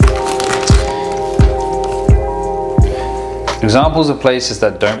Examples of places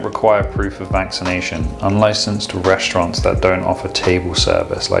that don't require proof of vaccination: unlicensed restaurants that don't offer table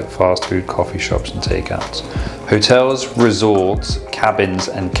service, like fast food, coffee shops and takeouts, hotels, resorts, cabins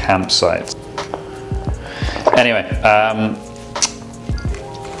and campsites. Anyway,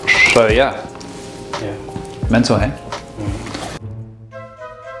 so yeah. Mental, hey?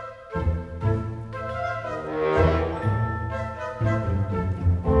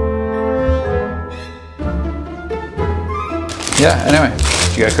 Yeah, anyway,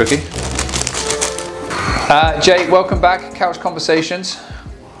 did you get a cookie? Jay, welcome back, Couch Conversations.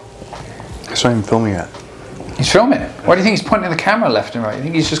 He's not even filming yet. He's filming. Why do you think he's pointing the camera left and right? You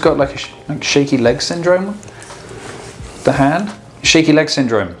think he's just got like a shaky leg syndrome? The hand? Shaky leg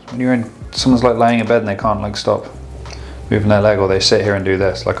syndrome. When you're in, someone's like laying in bed and they can't like stop moving their leg, or they sit here and do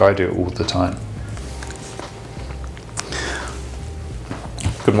this, like I do all the time.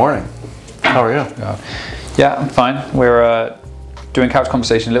 Good morning. How are you? Yeah, I'm fine. We're doing Couch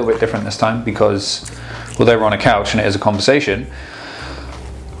Conversation a little bit different this time because although we're on a couch and it is a conversation,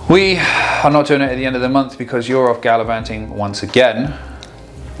 we are not doing it at the end of the month because you're off gallivanting once again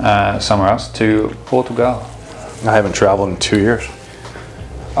somewhere else to Portugal. I haven't traveled in 2 years.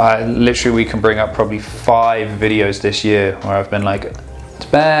 Literally, we can bring up probably 5 videos this year where I've been like, it's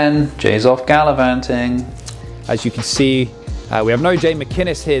Ben, Jay's off gallivanting. As you can see, we have no Jay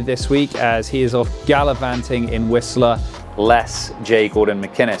McInnes here this week as he is off gallivanting in Whistler, less Jay Gordon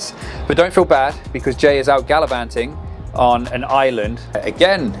McInnes. But don't feel bad because Jay is out gallivanting on an island.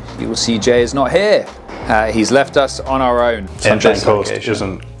 Again, you will see Jay is not here. He's left us on our own. Sunshine Coast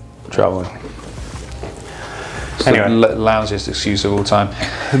isn't traveling. Anyway, loungiest excuse of all time.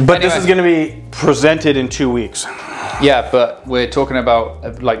 But anyway, this is going to be presented in 2 weeks. Yeah, but we're talking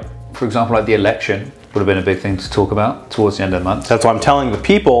about, like, for example, like the election would have been a big thing to talk about towards the end of the month. That's why I'm telling the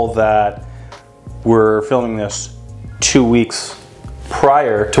people that we're filming this 2 weeks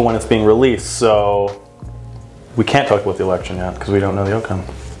prior to when it's being released. So we can't talk about the election yet because we don't know the outcome,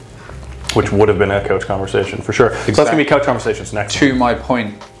 which would have been a couch conversation for sure. Exactly. So that's going to be couch conversations next To my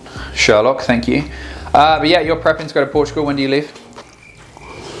point, Sherlock, thank you. But yeah, you're prepping to go to Portugal. When do you leave?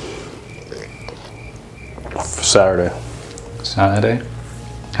 Saturday. Saturday.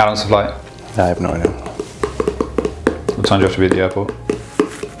 How long's the flight? I have no idea. What time do you have to be at the airport?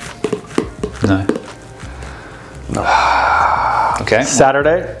 No. Okay.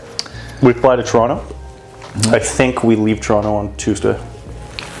 Saturday, we fly to Toronto. Mm-hmm. I think we leave Toronto on Tuesday.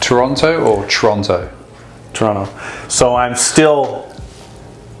 Toronto or Toronto? Toronto. So I'm still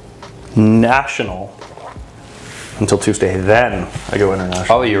national until Tuesday. Then I go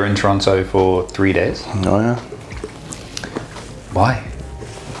international. Oh, you're in Toronto for 3 days? Oh yeah. Why?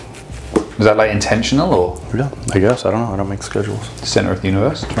 Was that like intentional or? Yeah, I guess. I don't know. I don't make schedules. Center of the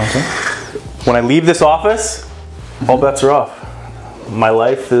universe, Toronto. When I leave this office, all bets are off. My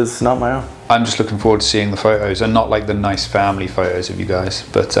life is not my own. I'm just looking forward to seeing the photos, and not like the nice family photos of you guys,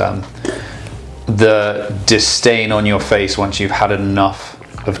 but the disdain on your face once you've had enough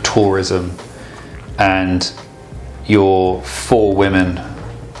of tourism and your 4 women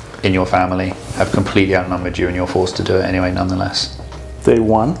in your family have completely outnumbered you and you're forced to do it anyway nonetheless. Day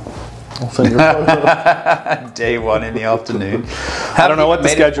 1. I'll send you a photo. Day 1 in the afternoon. I don't know what the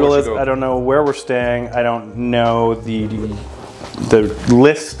schedule is. I don't know where we're staying. I don't know the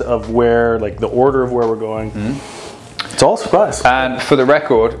list of where, like the order of where we're going. Mm-hmm. It's all a surprise. And for the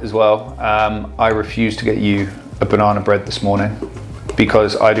record as well, I refused to get you a banana bread this morning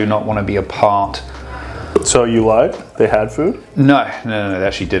because I do not want to be a part. So you lied? They had food? No, they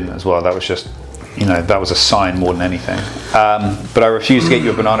actually didn't as well. That was just, that was a sign more than anything. But I refused to get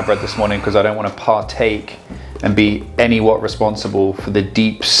you a banana bread this morning because I don't want to partake and be anywhat responsible for the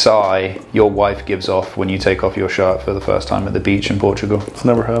deep sigh your wife gives off when you take off your shirt for the first time at the beach in Portugal. It's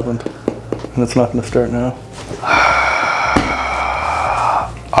never happened. And it's not going to start now.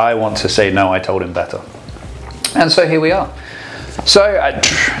 I want to say no, I told him better. And so here we are. So I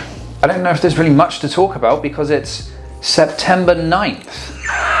don't know if there's really much to talk about because it's September 9th.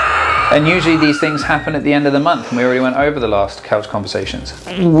 And usually these things happen at the end of the month, and we already went over the last couch conversations.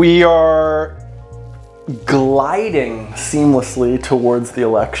 We are gliding seamlessly towards the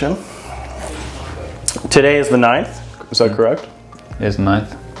election. Today is the 9th. Is that correct? It is the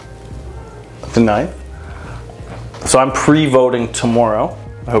 9th. The 9th. So I'm pre-voting tomorrow.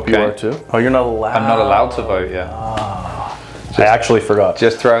 I hope you are too. Oh, you're not allowed. I'm not allowed to vote yet. I actually forgot.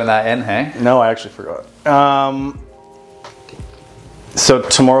 Just throwing that in, hey? No, I actually forgot. So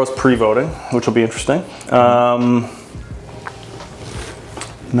tomorrow's pre-voting, which will be interesting.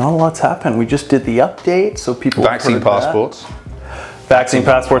 Not a lot's happened. We just did the update, so people vaccine passports. Vaccine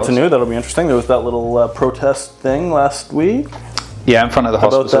passports are new. That'll be interesting. There was that little protest thing last week. Yeah, in front of the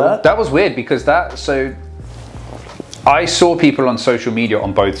About hospital. that? Was weird because I saw people on social media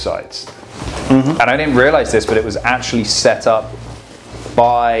on both sides. And I didn't realize this, but it was actually set up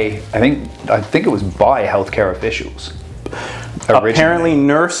by, I think it was by healthcare officials. Originally. Apparently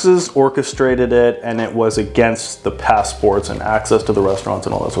nurses orchestrated it, and it was against the passports and access to the restaurants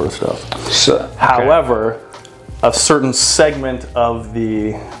and all that sort of stuff. So, okay. However, a certain segment of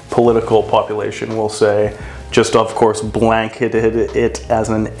the political population will say, just of course blanketed it as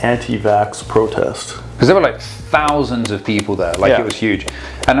an anti-vax protest. Because there were like thousands of people there, like it was huge.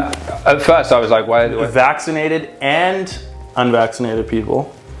 And at first I was like, why? Vaccinated and unvaccinated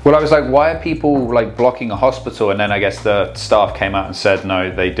people. Well, I was like, why are people like blocking a hospital? And then I guess the staff came out and said, no,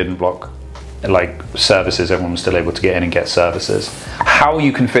 they didn't block like services. Everyone was still able to get in and get services. How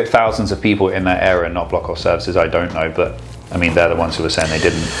you can fit thousands of people in that area and not block off services, I don't know. But I mean, they're the ones who were saying they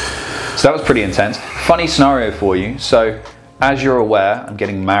didn't. So that was pretty intense. Funny scenario for you. So as you're aware, I'm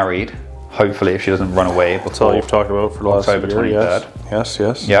getting married. Hopefully, if she doesn't run away. That's all you've talked about for the last October year. 23rd.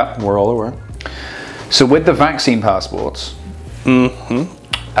 Yes. Yeah. We're all aware. So with the vaccine passports,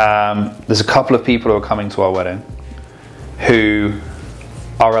 there's a couple of people who are coming to our wedding who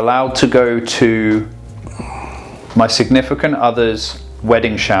are allowed to go to my significant other's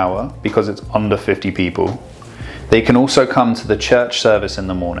wedding shower because it's under 50 people. They can also come to the church service in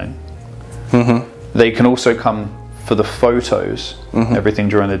the morning. They can also come for the photos, everything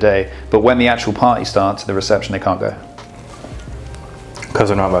during the day. But when the actual party starts, the reception, they can't go. Because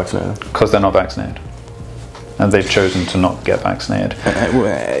they're not vaccinated. Because they're not vaccinated. And they've chosen to not get vaccinated.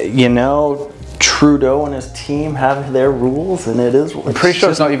 You know, Trudeau and his team have their rules, and it is. I'm pretty sure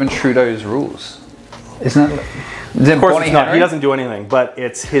it's not even Trudeau's rules. Isn't it? Of course it's not. He doesn't do anything, but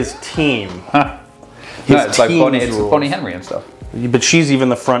it's his team. No, it's like Bonnie Henry and stuff. But she's even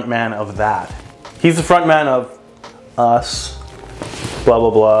the front man of that. He's the front man of us, blah, blah,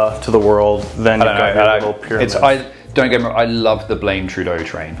 blah, to the world. Then you've got your little pyramid. Don't get me wrong, I love the Blame Trudeau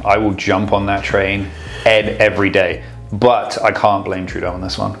train. I will jump on that train every day. But I can't blame Trudeau on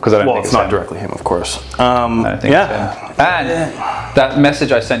this one because I don't think it's not directly him, of course. I don't think it's him. And that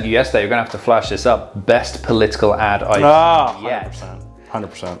message I sent you yesterday, you're going to have to flash this up. Best political ad I've seen yet.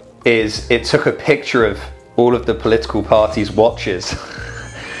 100%. Is it took a picture of all of the political parties' watches.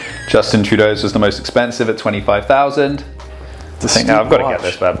 Justin Trudeau's was the most expensive at $25,000. I think I've got to get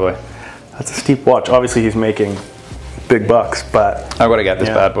this bad boy. That's a steep watch. Obviously, he's making big bucks, but I've got to get this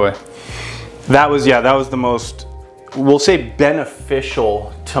bad boy. That was the most, we'll say,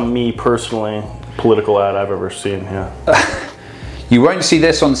 beneficial to me personally political ad I've ever seen. Yeah. You won't see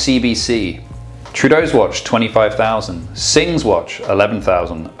this on CBC. Trudeau's watch, $25,000. Singh's watch,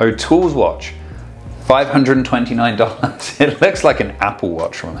 $11,000. O'Toole's watch, $529. It looks like an Apple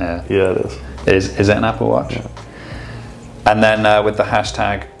Watch from here. Yeah, it is. Is it an Apple Watch? Yeah. And then with the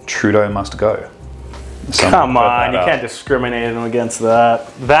hashtag Trudeau must go. Come on, you can't discriminate him against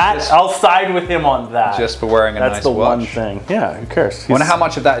that. I'll side with him on that. Just for wearing a nice watch. That's the one thing. Yeah, who cares? I wonder how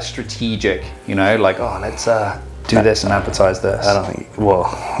much of that is strategic, you know, like, let's do this and advertise this. I don't think,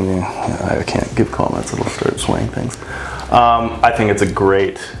 I can't give comments, it'll start swaying things. I think it's a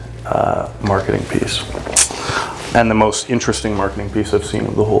great marketing piece. And the most interesting marketing piece I've seen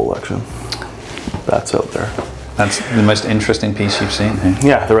of the whole election. That's out there. That's the most interesting piece you've seen? Eh?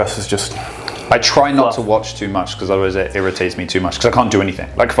 Yeah, the rest is just... I try not to watch too much because otherwise it irritates me too much because I can't do anything.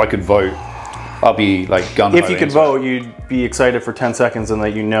 Like if I could vote, I'll be like gun-ho. If you could vote, you'd be excited for 10 seconds and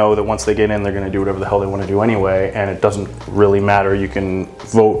that you know that once they get in, they're going to do whatever the hell they want to do anyway, and it doesn't really matter. You can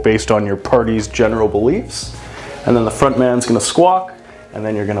vote based on your party's general beliefs, and then the front man's going to squawk, and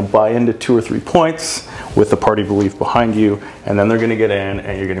then you're going to buy into 2 or 3 points with the party belief behind you, and then they're going to get in,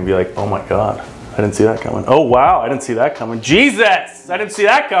 and you're going to be like, oh my God, I didn't see that coming. Oh wow, I didn't see that coming. Jesus, I didn't see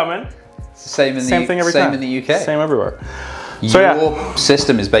that coming. Same thing every time. Same in the UK. Same everywhere. Your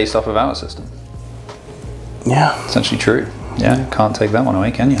system is based off of our system. Yeah. Essentially true. Yeah, can't take that one away,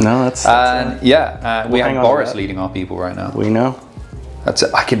 can you? No, that's we have Boris leading our people right now. We know. That's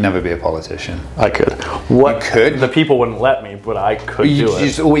it. I could never be a politician. I could. You could? The people wouldn't let me, but I could do it. You'd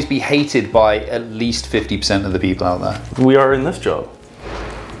just always be hated by at least 50% of the people out there. We are in this job.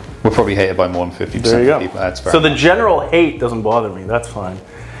 We're probably hated by more than 50% of the people. That's fair. So the general hate doesn't bother me. That's fine.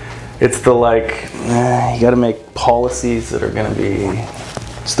 It's the you got to make policies that are going to be...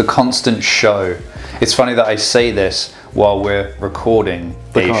 It's the constant show. It's funny that I say this while we're recording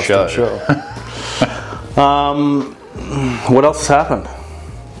a show. What else has happened?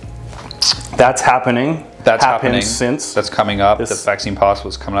 That's happening. That's happened happening. since. That's coming up. This- The vaccine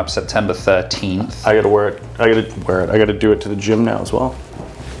passport's coming up September 13th. I gotta wear it. I gotta do it to the gym now as well.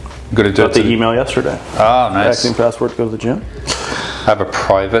 Got to do Got it. the email yesterday. Oh, nice. Vaccine passport to go to the gym. I have a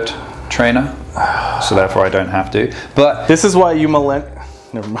private trainer, so therefore I don't have to. But This is why you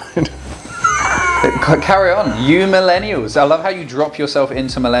Never mind. carry on. You millennials. I love how you drop yourself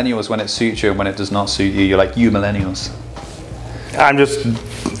into millennials when it suits you and when it does not suit you. You're like, you millennials. I'm just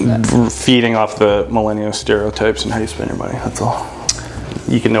feeding off the millennial stereotypes and how you spend your money. That's all.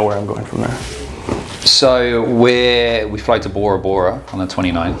 You can know where I'm going from there. So we fly to Bora Bora on the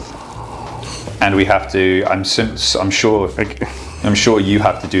 29th. And we have to, I'm sure you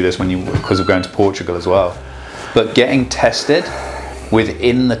have to do this because of going to Portugal as well. But getting tested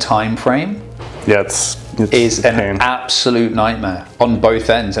within the time frame Yeah, it's is a an pain. absolute nightmare on both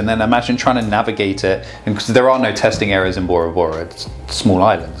ends. And then imagine trying to navigate it, because there are no testing areas in Bora Bora. It's small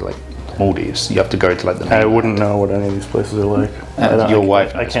islands like Maldives. You have to go to like the I mainland. wouldn't know what any of these places are like. Your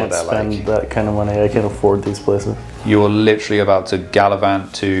wife I knows can't what they're spend like. that kind of money. I can't afford these places. You're literally about to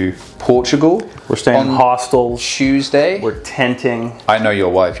gallivant to Portugal. We're staying in on hostels. Tuesday. We're tenting. I know your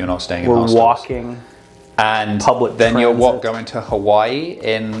wife. You're not staying in We're hostels. walking. And Public then you're transit. going to Hawaii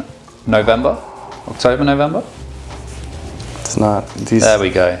in November? October, November? It's not. These, There we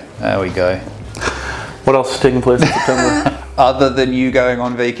go. There we go. what else is taking place in September? Other than you going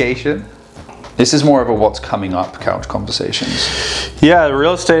on vacation? This is more of a what's coming up couch conversations. Yeah, the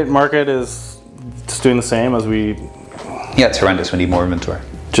real estate market is just doing the same as we Yeah, it's horrendous. We need more inventory.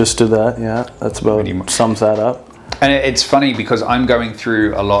 just did that. Yeah, that's about sums that up. And it's funny because I'm going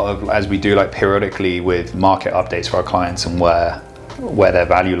through a lot of, as we do like periodically with market updates for our clients and where their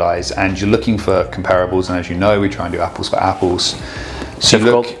value lies, and you're looking for comparables, and as you know, we try and do apples for apples. So you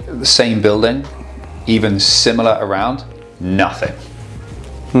look Difficult. at the same building, even similar around, nothing.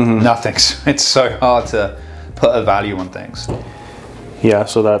 Mm-hmm. Nothing. It's so hard to put a value on things. Yeah,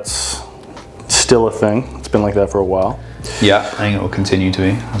 so that's still a thing. It's been like that for a while. Yeah, I think it will continue to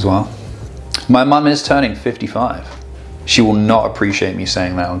be as well. My mum is turning 55. She will not appreciate me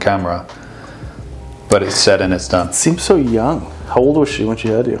saying that on camera, but it's said and it's done. Seems so young. How old was she when she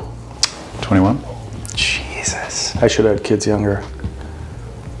had you? 21. Jesus. I should have had kids younger.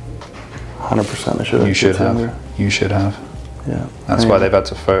 100% I should have You had should kids have. younger. You should have. Yeah. That's why they've had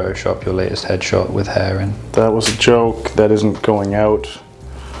to Photoshop your latest headshot with hair in. That was a joke. That isn't going out.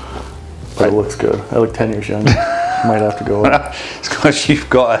 But it looks good. I look 10 years younger. Might have to go with. It's because you've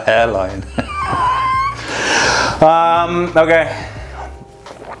got a hairline. Okay.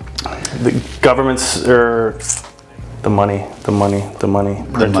 The government's the money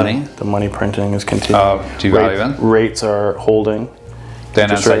printing is continuing. Oh, do you value them? Rates are holding. They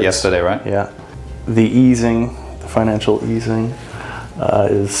announced that rates. yesterday, right? Yeah. The easing, the financial easing,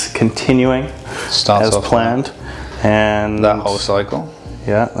 is continuing Starts as off planned, and that whole cycle.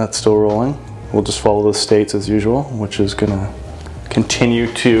 yeah, that's still rolling. We'll just follow the states as usual, which is going to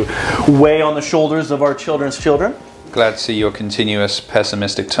continue to weigh on the shoulders of our children's children. Glad to see your continuous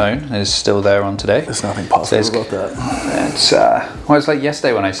pessimistic tone is still there on today. There's nothing positive Says- about that. It's well, it's like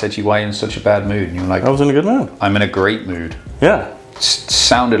yesterday when I said to you, why are you in such a bad mood? And you were like, I was in a good mood. I'm in a great mood. Yeah.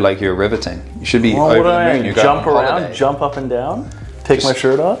 Sounded like you're riveting. You should be Well, over what do the I moon. You're going jump on around, holiday. jump up and down, take my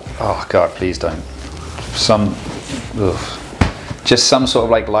shirt off? Oh God, please don't. Just some sort of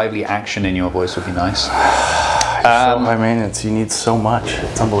like lively action in your voice would be nice. I mean, you need so much.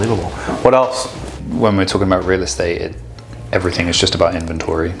 It's unbelievable. What else? When we're talking about real estate, everything is just about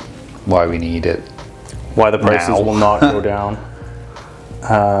inventory. Why we need it. Why the prices Now. will not go down.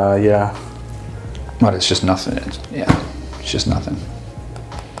 Yeah. Well, it's just nothing. It's just nothing.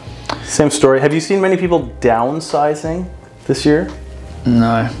 Same story. Have you seen many people downsizing this year?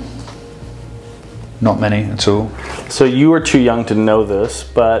 No. Not many at all. So you were too young to know this,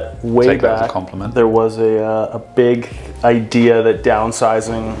 but way Take that as a back compliment. there was a big idea that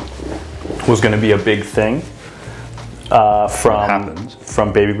downsizing was going to be a big thing. happens.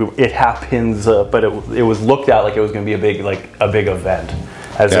 From baby boom. It happens, but it was looked at like it was going to be a big event,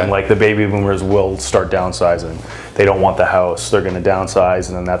 as Okay. in like the baby boomers will start downsizing. They don't want the house, they're going to downsize,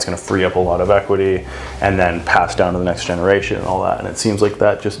 and then that's going to free up a lot of equity, and then pass down to the next generation and all that. And it seems like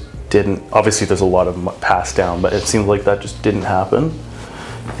that just didn't. Obviously, there's a lot of passed down, but it seems like that just didn't happen,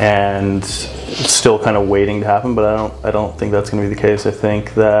 and it's still kind of waiting to happen. But I don't think that's going to be the case. I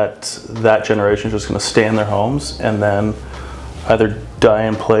think that generation is just going to stay in their homes and then either die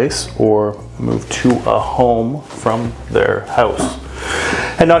in place or move to a home from their house,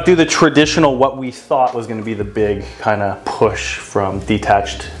 and not do the traditional what we thought was going to be the big kind of push from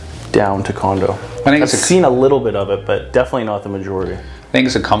detached down to condo. I think I've seen a little bit of it, but definitely not the majority. I think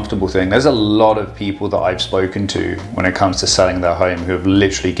it's a comfortable thing. There's a lot of people that I've spoken to when it comes to selling their home who have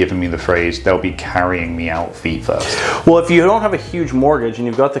literally given me the phrase, they'll be carrying me out feet first. Well, if you don't have a huge mortgage and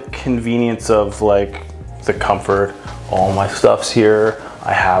you've got the convenience of like the comfort, all my stuff's here,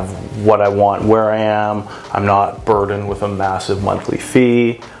 I have what I want where I am, I'm not burdened with a massive monthly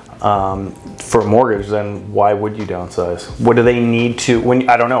fee for a mortgage, then why would you downsize? What do they need to,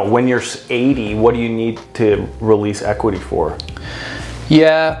 when you're 80, what do you need to release equity for?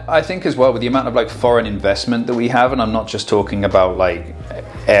 Yeah, I think as well with the amount of like foreign investment that we have, and I'm not just talking about like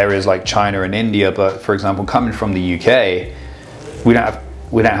areas like China and India, but for example, coming from the UK, we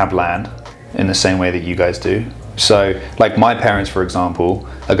don't have land in the same way that you guys do. So like my parents, for example,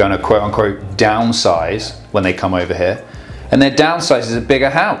 are going to quote unquote downsize when they come over here, and their downsize is a bigger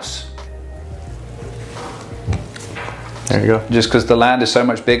house. There you go. Just because the land is so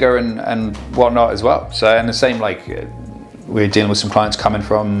much bigger and whatnot as well. So, and the same, like we're dealing with some clients coming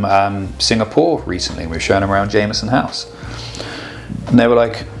from Singapore recently. We were showing them around Jameson House, and they were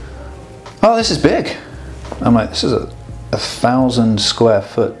like, "Oh, this is big." I'm like, "This is a 1,000 square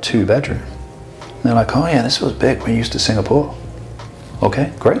foot 2-bedroom." And they're like, "Oh yeah, this was big. We're used to Singapore."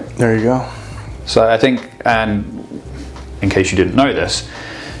 Okay, great. There you go. So I think, and in case you didn't know this,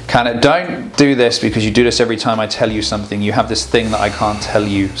 don't do this because you do this every time I tell you something. You have this thing that I can't tell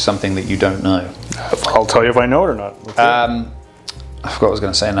you something that you don't know. I'll tell you if I know it or not. I forgot what I was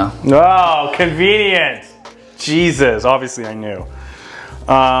going to say now. Oh, convenient. Jesus, obviously I knew.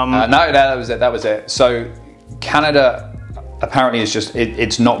 No, that was it. That was it. So Canada apparently is just,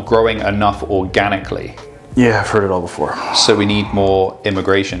 it's not growing enough organically. Yeah, I've heard it all before. So we need more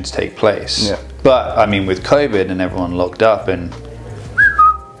immigration to take place. Yeah. But I mean, with COVID and everyone locked up and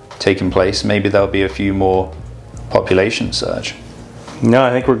taking place, maybe there'll be a few more population surge. No,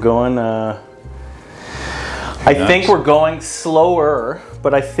 I think we're going. I think we're going slower,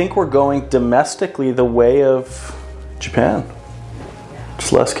 but I think we're going domestically the way of Japan.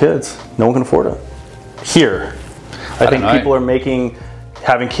 Just less kids. No one can afford it. Here, I think people are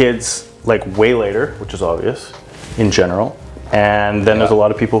having kids like way later, which is obvious in general. And then there's a lot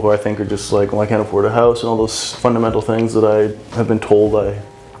of people who I think are just like, well, I can't afford a house and all those fundamental things that I have been told I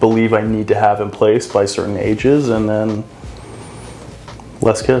believe I need to have in place by certain ages, and then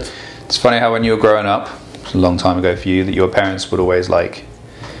less kids. It's funny how when you were growing up, it's a long time ago for you, that your parents would always like,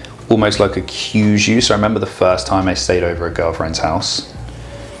 almost like accuse you. So I remember the first time I stayed over at a girlfriend's house.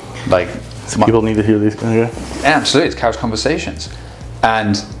 Like, people need to hear these. Okay. Yeah, absolutely, it's couch conversations.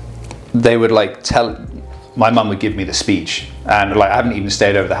 And they would like my mum would give me the speech, and like I haven't even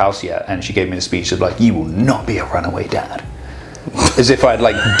stayed over the house yet, and she gave me the speech of like, "You will not be a runaway dad." As if I'd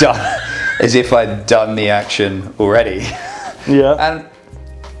done the action already. Yeah. And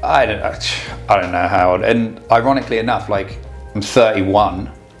I don't know how. And ironically enough, like I'm 31,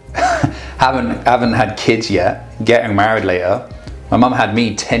 haven't had kids yet, getting married later. My mum had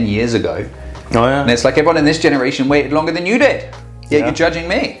me 10 years ago. Oh yeah. And it's like everyone in this generation waited longer than you did. Yet you're judging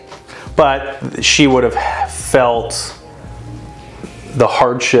me. But she would have felt the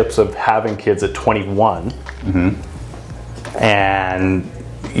hardships of having kids at 21. Mm-hmm. And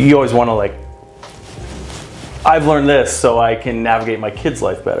you always want to like, I've learned this so I can navigate my kid's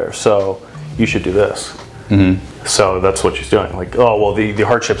life better, so you should do this. Mm-hmm. So that's what she's doing. Like, oh, well, the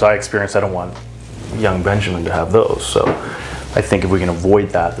hardships I experienced, I don't want young Benjamin to have those. So I think if we can avoid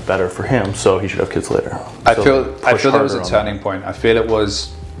that, the better for him, so he should have kids later. I feel there was a turning point. I feel it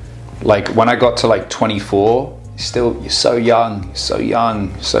was like when I got to like 24, you're so young,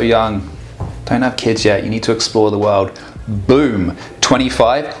 don't have kids yet, you need to explore the world. Boom,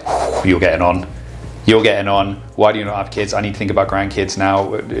 25, you're getting on. Why do you not have kids? I need to think about grandkids now.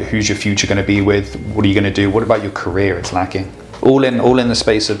 Who's your future going to be with? What are you going to do? What about your career? It's lacking. All in the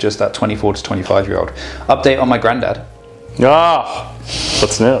space of just that 24 to 25 year old. Update on my granddad. Ah,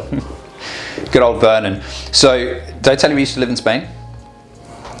 what's new? Good old Vernon. So, did I tell you we used to live in Spain?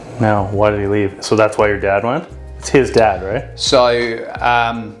 No, why did he leave? So that's why your dad went? It's his dad, right? So,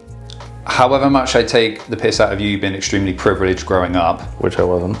 however much I take the piss out of you've been extremely privileged growing up. Which I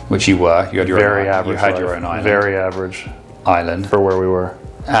wasn't. Which you were. You had your very own, average. You had life. your own island. Very average island for where we were.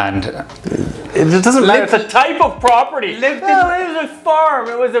 And it doesn't matter. It's a type of property. It was a farm.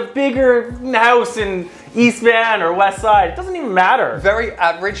 It was a bigger house in East Van or West Side. It doesn't even matter. Very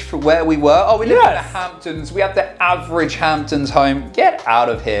average for where we were. Oh, we lived in the Hamptons. We have the average Hamptons home. Get out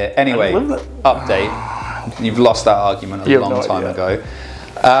of here. Anyway, update. You've lost that argument a long time ago.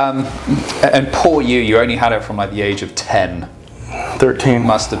 And poor you only had it from like the age of 10. 13.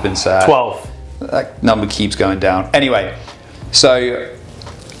 Must have been sad. 12. That number keeps going down. Anyway, so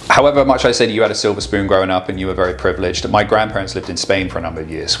However much I said you had a silver spoon growing up and you were very privileged, my grandparents lived in Spain for a number of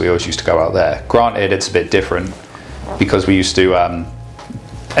years. We always used to go out there. Granted, it's a bit different because we used to,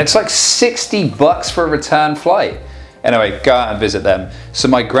 it's like $60 for a return flight. Anyway, go out and visit them. So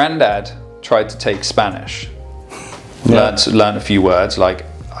my granddad tried to take Spanish. Learned a few words, like,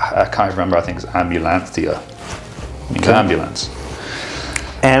 I can't remember, I think it's ambulancia. Means ambulance.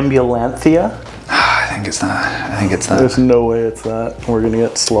 Ambulantia? I think it's that. There's no way it's that. We're going to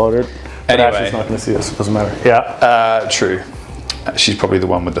get slaughtered. But Anyway. Ashley's not going to see this. It doesn't matter. Yeah. True. She's probably the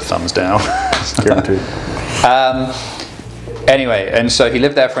one with the thumbs down. Guaranteed. Anyway, and so he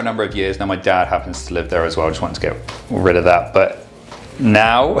lived there for a number of years. Now my dad happens to live there as well. I just wanted to get rid of that. But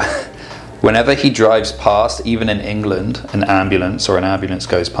now, whenever he drives past, even in England, an ambulance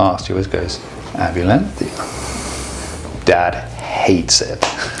goes past, he always goes, ambulante. Dad hates it.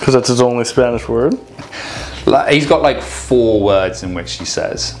 Because that's his only Spanish word? Like, he's got like 4 words in which he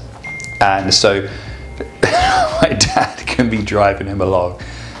says. And so my dad can be driving him along.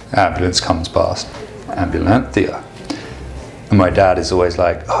 Ambulance comes past. Ambulantia. And my dad is always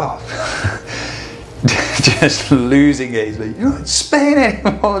like, oh, just losing it. He's like, you're not in Spain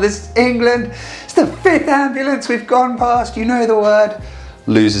anymore. This is England. It's the 5th ambulance we've gone past. You know the word.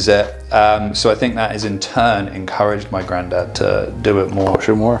 Loses it. So I think that has in turn encouraged my granddad to do it more. Push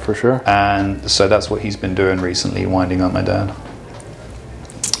it more, for sure. And so that's what he's been doing recently, winding up my dad.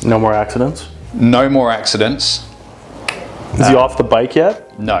 No more accidents? No more accidents. Is he off the bike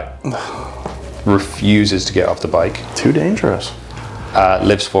yet? No. Refuses to get off the bike. Too dangerous.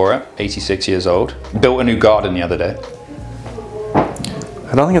 Lives for it. 86 years old. Built a new garden the other day.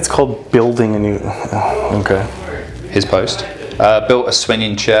 I don't think it's called building a new... Okay. His post. Built a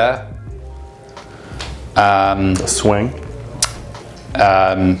swinging chair. A swing?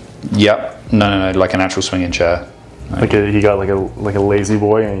 Yep. No. Like an actual swinging chair. Like he got like a lazy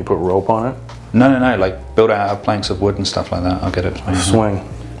boy and you put rope on it? No. Like built it out of planks of wood and stuff like that. I'll get it. Swing.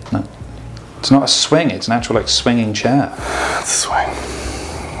 No. It's not a swing. It's an actual like swinging chair. It's a swing.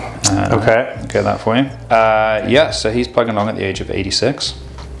 Okay. I'll get that for you. Yeah. So he's plugging along at the age of 86.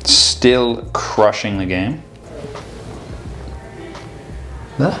 Still crushing the game.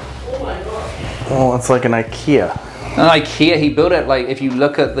 Oh, it's like an IKEA. An IKEA, he built it like, if you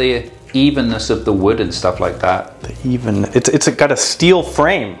look at the evenness of the wood and stuff like that. It's got a steel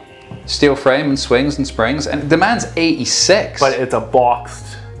frame. Steel frame and swings and springs, and the man's 86. But it's a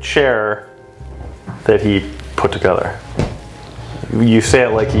boxed chair that he put together. You say it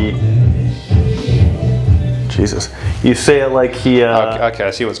like he... Jesus. You say it like he... Okay, I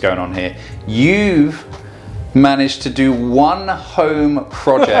see what's going on here. You've managed to do one home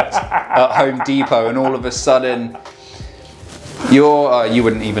project at Home Depot, and all of a sudden you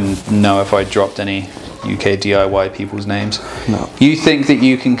wouldn't even know if I dropped any UK DIY people's names. No. You think that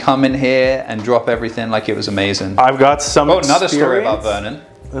you can come in here and drop everything like it was amazing. I've got some another story about Vernon.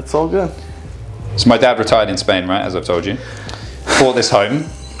 It's all good. So my dad retired in Spain, right, as I've told you. Bought this home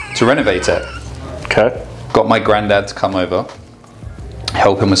to renovate it. Okay. Got my granddad to come over,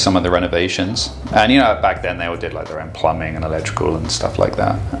 help him with some of the renovations. And you know, back then they all did like their own plumbing and electrical and stuff like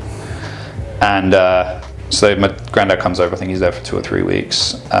that. And so my granddad comes over, I think he's there for 2 or 3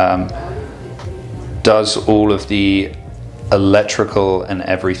 weeks. Does all of the electrical and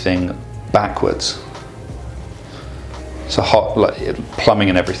everything backwards. So hot, like plumbing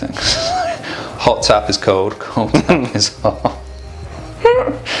and everything. Hot tap is cold, cold tap is hot.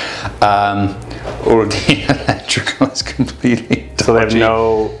 All of the electrical is completely dodgy. So they have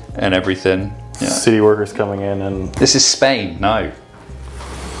no... And everything. Yeah. City workers coming in and... This is Spain, no.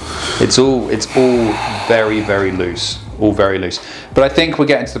 It's all very, very loose. All very loose. But I think we're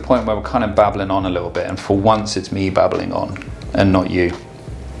getting to the point where we're kind of babbling on a little bit, and for once it's me babbling on and not you.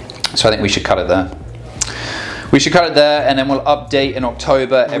 So I think we should cut it there. We should cut it there, and then we'll update in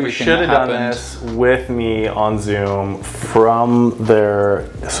October everything that happened. We should have done this with me on Zoom from there,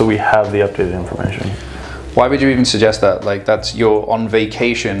 so we have the updated information. Why would you even suggest that? Like, that's you're on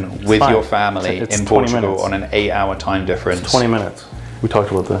vacation with your family it's in 20 Portugal minutes. on an 8-hour time difference. It's 20 minutes. We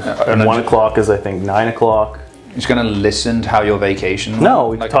talked about this. and And 1 o'clock is, I think, 9 o'clock. You're just going to listen to how your vacation went? No,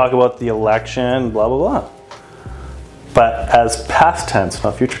 we can talk about the election, blah, blah, blah. But as past tense,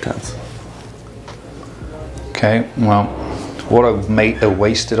 not future tense. Okay, well, what a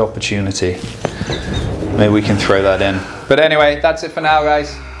wasted opportunity. Maybe we can throw that in. But anyway, that's it for now,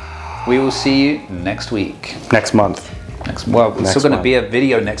 guys. We will see you next week. Next month. It's still going to be a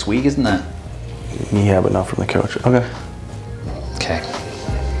video next week, isn't there? Yeah, but not from the couch. Okay. Okay.